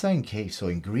 Nymphs are in caves. So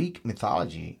in Greek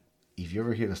mythology, if you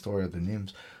ever hear the story of the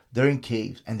nymphs, they're in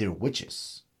caves and they're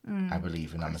witches, I believe,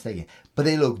 if I'm not mistaken. But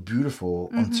they look beautiful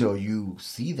until you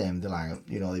see them. They're like,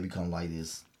 they become like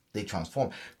this. They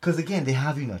transform. Because again, they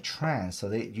have you in a trance.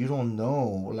 So you don't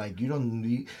know, like, you don't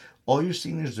need, all you're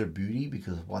seeing is their beauty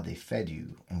because of what they fed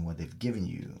you and what they've given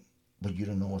you, but you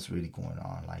don't know what's really going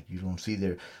on. Like you don't see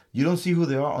who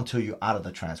they are until you're out of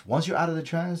the trance. Once you're out of the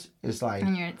trance, it's like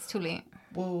it's too late.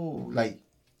 Whoa, like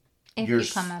if you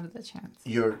come out of the trance,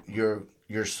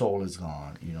 your soul is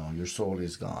gone. You know, your soul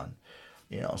is gone.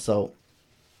 You know, so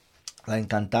La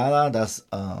Encantada,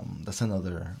 that's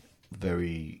another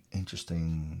very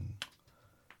interesting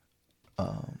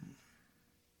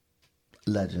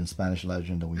legend, Spanish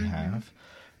legend that we have.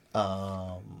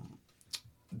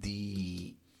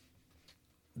 The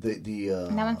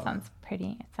that one sounds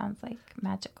pretty. It sounds like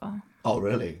magical. Oh,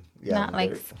 really? Yeah. Not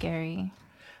like scary.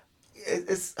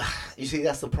 It's you see,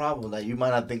 that's the problem. That you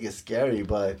might not think it's scary,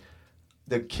 but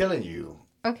they're killing you.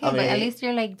 Okay, but at least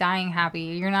you're like dying happy.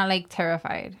 You're not like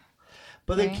terrified.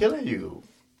 But they're killing you.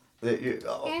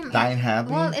 Dying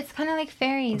happy. Well, it's kind of like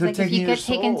fairies. Like if you get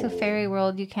taken to fairy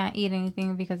world, you can't eat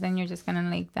anything because then you're just gonna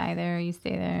like die there. You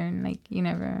stay there and like you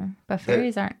never. But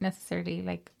fairies aren't necessarily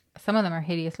like. Some of them are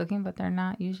hideous looking, but they're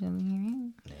not usually.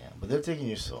 Right? Yeah, but they're taking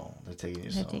your soul. They're taking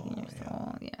your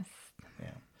soul. Yes.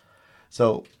 Yeah.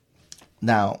 So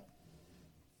now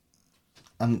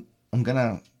I'm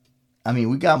gonna. I mean,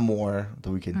 we got more that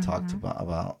we can talk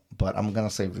about, but I'm gonna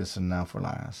save this one now for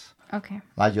last. Okay.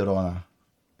 La Llorona.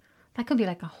 That could be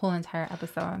like a whole entire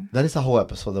episode. That is a whole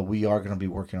episode that we are going to be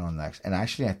working on next. And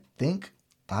actually, I think,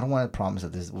 I don't want to promise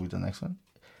that this will be the next one,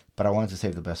 but I wanted to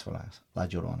save the best for last. La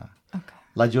Llorona. Okay.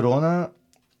 La Llorona,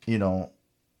 you know,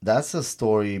 that's a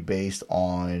story based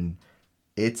on,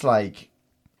 it's like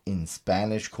in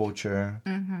Spanish culture,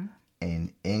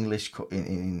 in English,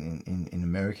 in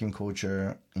American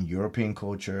culture, in European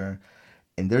culture.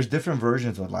 And there's different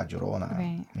versions of La Llorona,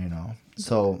 right. You know.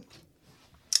 So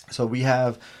we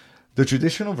have the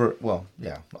traditional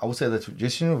I would say the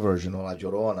traditional version of La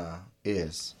Llorona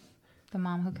is the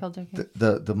mom who killed her kids.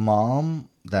 The mom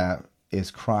that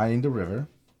is crying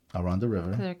around the river.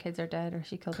 Because her kids are dead or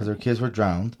she killed because her kids were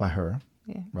drowned by her.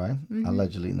 Yeah. Right?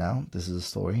 Allegedly now. This is a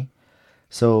story.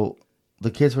 So the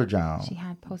kids were drowned. She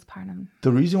had postpartum.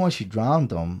 The reason why she drowned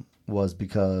them was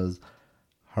because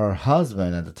her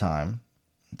husband at the time,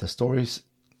 the story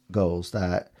goes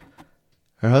that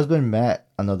her husband met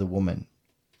another woman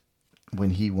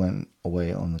when he went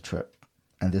away on the trip.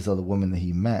 And this other woman that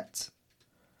he met,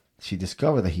 she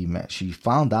discovered that she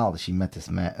found out that she met this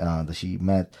man, that she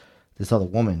met this other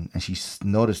woman, and she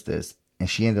noticed this, and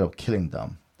she ended up killing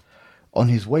them. On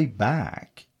his way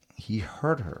back, he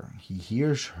heard her. He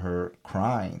hears her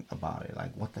crying about it.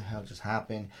 Like, what the hell just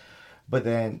happened? But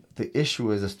then the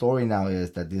issue is, the story now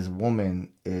is that this woman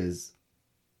is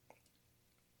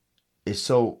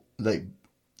so,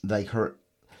 like her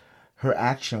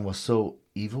action was so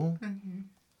evil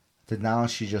that now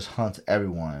she just hunts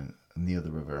everyone near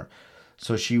the river.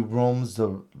 So she roams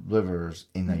the rivers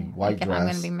in a white dress. If I'm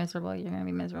going to be miserable, you're going to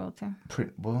be miserable too.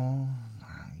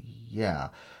 Yeah.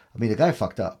 I mean, the guy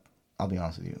fucked up. I'll be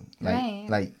honest with you.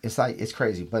 It's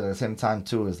crazy. But at the same time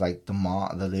too, it's like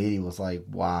the lady was like,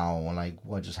 wow, like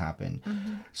what just happened?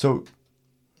 So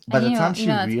by the time she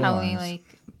realized, that's probably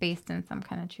based in some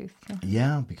kind of truth too.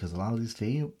 Yeah, because a lot of these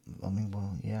cases,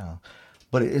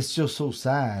 but it's just so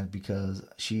sad because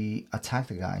she attacked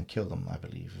the guy and killed him, I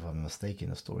believe, if I'm mistaken,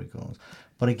 the story goes.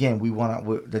 But again, the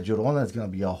Llorona is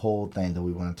going to be a whole thing that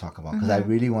we want to talk about, because I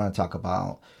really want to talk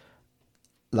about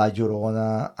La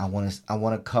Llorona. I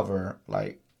want to cover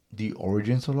like the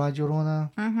origins of La Llorona,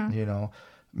 you know,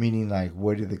 meaning like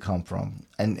where did they come from,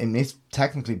 and it's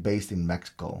technically based in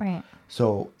Mexico, right?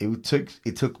 So it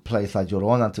took place. La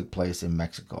Llorona took place in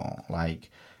Mexico, like.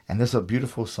 And there's a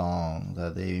beautiful song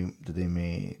that they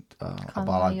made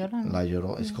about La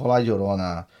Llorona. It's called La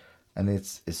Llorona, and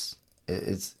it's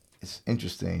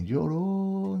interesting.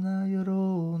 Llorona,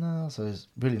 Llorona. So it's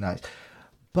really nice.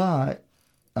 But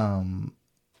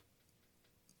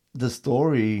the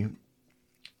story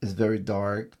is very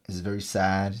dark. It's very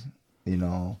sad. You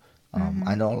know,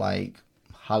 I know like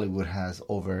Hollywood has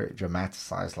over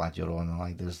dramatized La Llorona.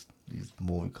 Like there's this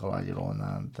movie called La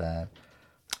Llorona that.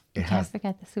 You can't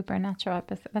forget the supernatural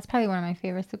episode. That's probably one of my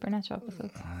favorite supernatural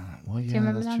episodes. Well, yeah, do you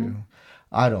remember that's that true.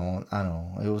 I don't. I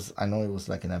know it was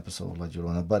like an episode of La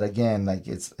Llorona, but again, like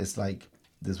it's like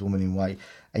this woman in white,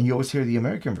 and you always hear the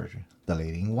American version, the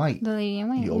lady in white. The lady in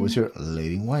white. You always hear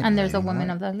lady in white. And there's a woman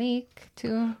of the lake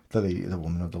too. The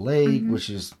woman of the lake, which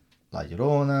is La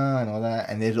Llorona and all that,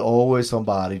 and there's always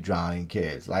somebody drowning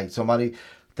kids, like somebody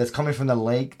that's coming from the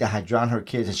lake that had drowned her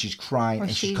kids, and she's crying,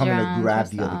 and she's coming to grab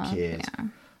the other kids. Yeah.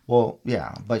 Well,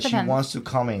 yeah, but she wants to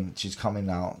come in. She's coming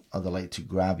out of the lake to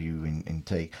grab you and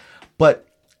take. But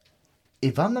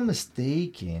if I'm not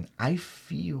mistaken, I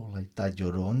feel like La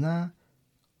Llorona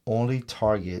only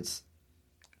targets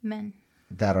men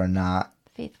that are not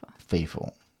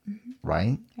faithful.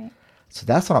 Right? So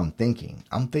that's what I'm thinking.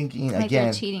 I'm thinking, like again,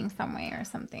 they're cheating some way or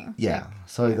something. Yeah. Like,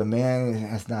 so if the man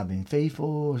has not been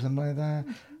faithful or something like that,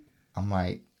 I'm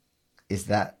like, is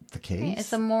that the case? Right.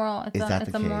 It's a moral.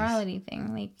 It's a morality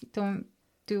thing. Like, don't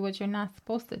do what you're not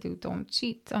supposed to do. Don't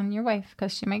cheat on your wife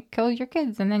because she might kill your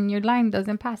kids, and then your line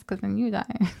doesn't pass because then you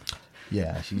die.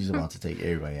 Yeah, she's about to take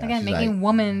everybody out. Again, she's making like,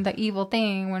 woman the evil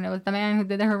thing when it was the man who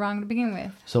did her wrong to begin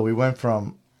with. So we went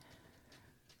from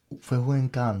Fuego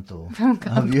Encanto,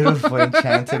 a beautiful,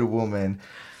 enchanted woman,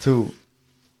 to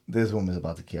this woman's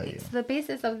about to kill you. So the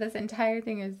basis of this entire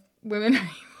thing is women are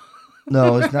evil.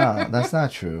 No, it's not. That's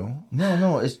not true.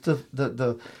 No, it's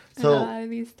the so,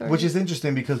 which is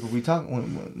interesting because we talk.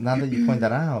 Now that you point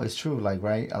that out, it's true. Like,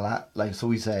 right, a lot. Like, so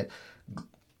we said,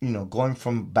 going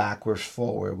from backwards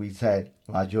forward, we said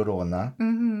La Llorona,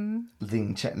 La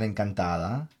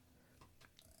Encantada,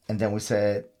 and then we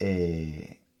said,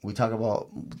 we talk about.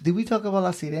 Did we talk about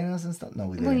las sirenas and stuff? No,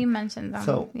 we didn't. Well, you mentioned them.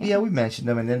 So yeah, we mentioned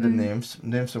them, and then the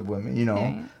nymphs of women.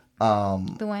 Right.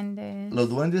 Duendes. Los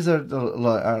duendes are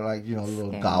like,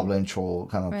 little goblin troll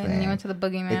kind of thing. And you went to the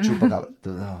boogeyman.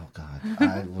 Oh, God.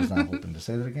 I was not hoping to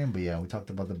say that again, but yeah, we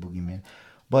talked about the boogeyman.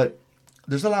 But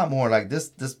there's a lot more. Like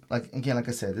this, like, again, like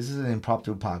I said, this is an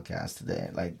impromptu podcast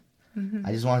today. Like,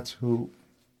 I just want to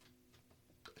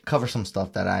cover some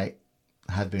stuff that I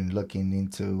have been looking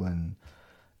into and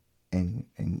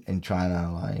trying to,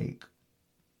 like,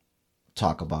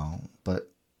 talk about. But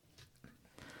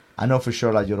I know for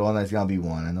sure La Llorona is gonna be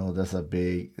one. I know that's a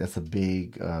big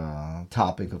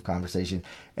topic of conversation.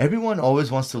 Everyone always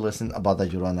wants to listen about La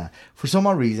Llorona. For some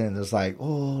odd reason, it's like, oh,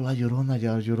 La Llorona,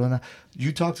 La Llorona.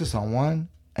 You talk to someone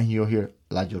and you'll hear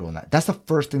La Llorona. That's the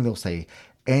first thing they'll say.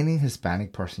 Any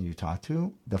Hispanic person you talk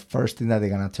to, the first thing that they're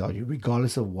gonna tell you,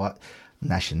 regardless of what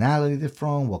nationality they're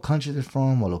from, what country they're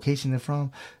from, what location they're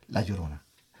from, La Llorona,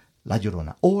 La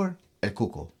Llorona, or El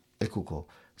Cuco.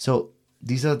 So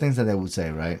these are the things that they would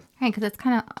say, right? Right, because it's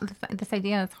kind of this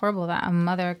idea is horrible that a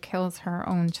mother kills her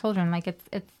own children. Like,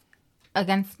 it's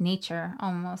against nature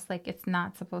almost. Like, it's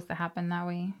not supposed to happen that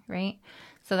way, right?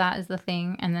 So that is the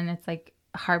thing. And then it's like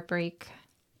heartbreak,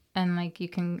 and like you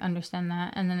can understand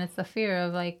that. And then it's the fear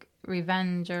of like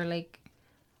revenge, or like,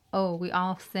 oh, we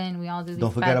all sin, we all do these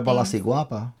bad things. Don't forget about La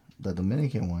Ciguapa, the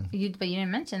Dominican one. But you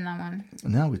didn't mention that one.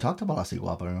 No, we talked about La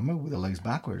Ciguapa, remember? With the legs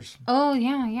backwards. Oh,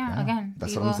 yeah. Again.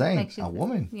 That's what I'm saying. Like, a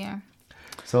woman. Yeah.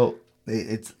 So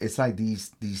it's like these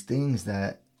things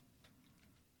that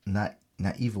not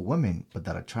evil women, but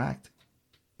that attract,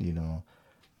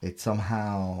 it's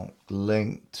somehow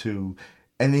linked to,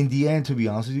 and in the end, to be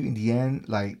honest with you, in the end,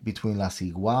 like between La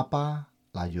Ciguapa,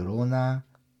 La Llorona,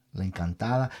 La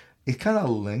Encantada, it kind of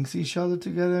links each other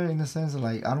together in a sense of,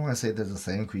 like, I don't want to say they're the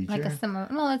same creature. Like it's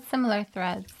similar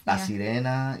threads. La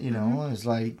Sirena, it's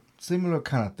like similar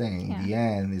kind of thing. In the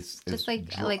end, it's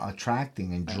like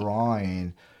attracting and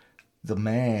drawing the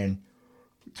man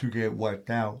to get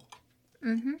wiped out.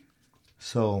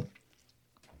 So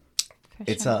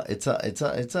it's an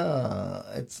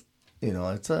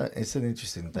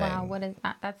interesting thing. Wow, what is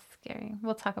that? That's scary.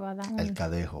 We'll talk about that one. El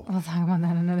Cadejo. We'll talk about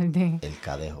that another day. El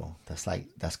Cadejo.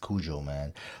 That's Cujo,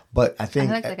 man. But I think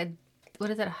like what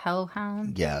is it? A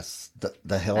hellhound? Yes,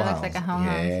 the hellhound. That looks like a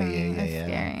hellhound. Yeah. That's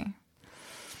scary.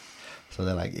 So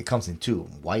they're like, it comes in two,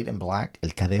 white and black.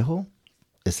 El Cadejo.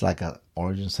 It's like a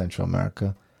origin Central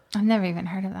America. I've never even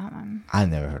heard of that one. I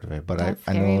never heard of it, but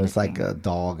I know it's like a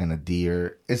dog and a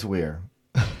deer. It's weird.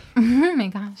 Oh my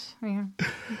gosh. Yeah.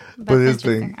 That's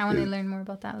interesting. I want to learn more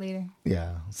about that later.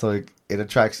 Yeah. So it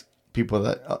attracts people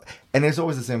that, and it's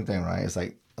always the same thing, right? It's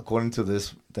like, according to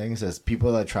this thing, it says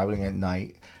people that are traveling at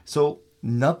night. So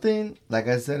nothing, like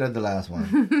I said at the last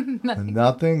one,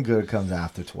 nothing good comes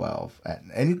after 12.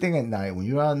 Anything at night, when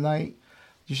you're out at night,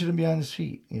 you shouldn't be on the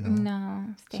street, No,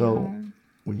 stay home.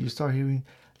 When you start hearing,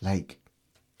 like,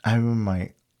 I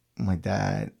remember my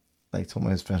dad, like, told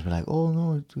his friends, were like, oh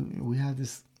no, dude, we have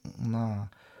this,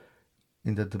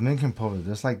 in the Dominican Republic,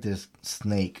 there's like this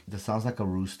snake that sounds like a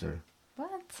rooster.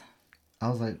 What? I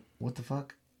was like, what the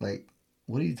fuck? Like,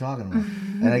 what are you talking about?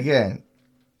 And again,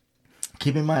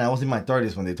 keep in mind, I was in my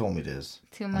 30s when they told me this.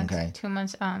 Too much. Too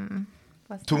much Mama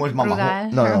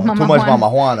Juana. Too much Mama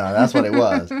Juana. That's what it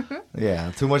was.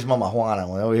 Yeah, too much Mama Juana.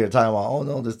 When over here talking about, oh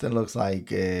no, this thing looks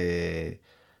like it's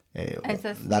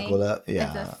a snake. Yeah.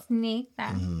 It's a snake.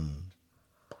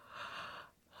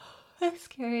 That's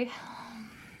scary.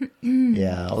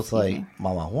 Yeah, I was like,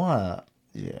 Mama Juana.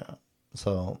 Yeah.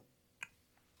 So.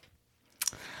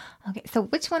 Okay, so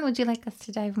which one would you like us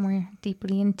to dive more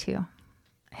deeply into?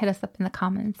 Hit us up in the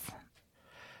comments.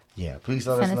 Yeah, please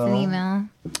let us know. Send us an email.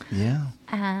 Yeah.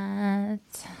 At,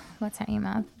 what's our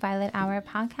email? Violet Hour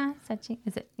Podcast.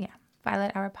 Is it? Yeah.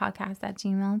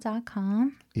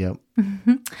 VioletHourPodcast@gmail.com. Yep.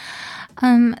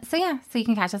 So you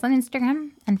can catch us on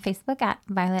Instagram and Facebook at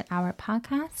Violet Hour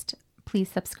Podcast. Please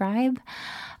subscribe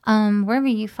wherever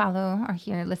you follow or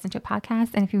listen to a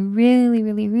podcast. And if you really,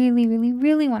 really, really, really,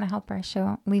 really want to help our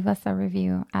show, leave us a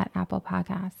review at Apple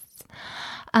Podcasts.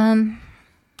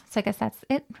 So I guess that's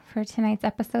it for tonight's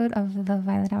episode of the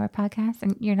Violet Hour Podcast.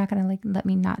 And you're not going to let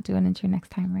me not do an intro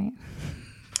next time, right?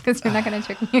 Because you're not going to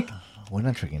trick me again. We're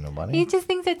not tricking nobody. He just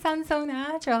thinks it sounds so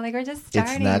natural. Like we're just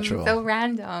starting. It's natural. So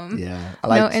random. Yeah.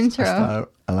 No intro.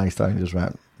 I like starting just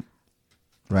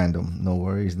random. No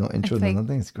worries. No intro. It's like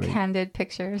nothing. It's great. Candid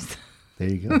pictures. There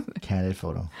you go. Candid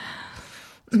photo.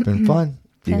 It's been fun.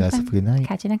 You guys have a good night.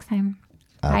 Catch you next time.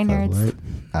 Bye, nerds.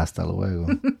 Hasta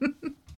luego.